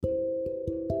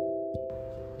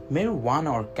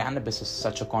Marijuana or cannabis is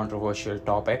such a controversial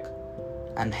topic,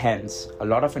 and hence, a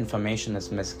lot of information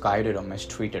is misguided or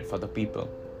mistreated for the people.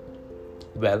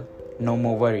 Well, no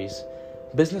more worries.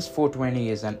 Business 420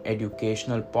 is an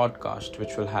educational podcast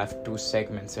which will have two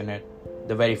segments in it.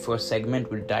 The very first segment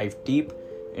will dive deep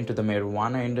into the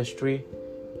marijuana industry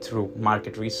through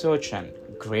market research and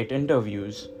great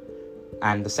interviews.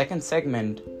 And the second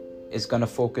segment is going to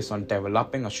focus on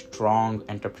developing a strong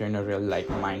entrepreneurial like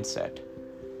mindset.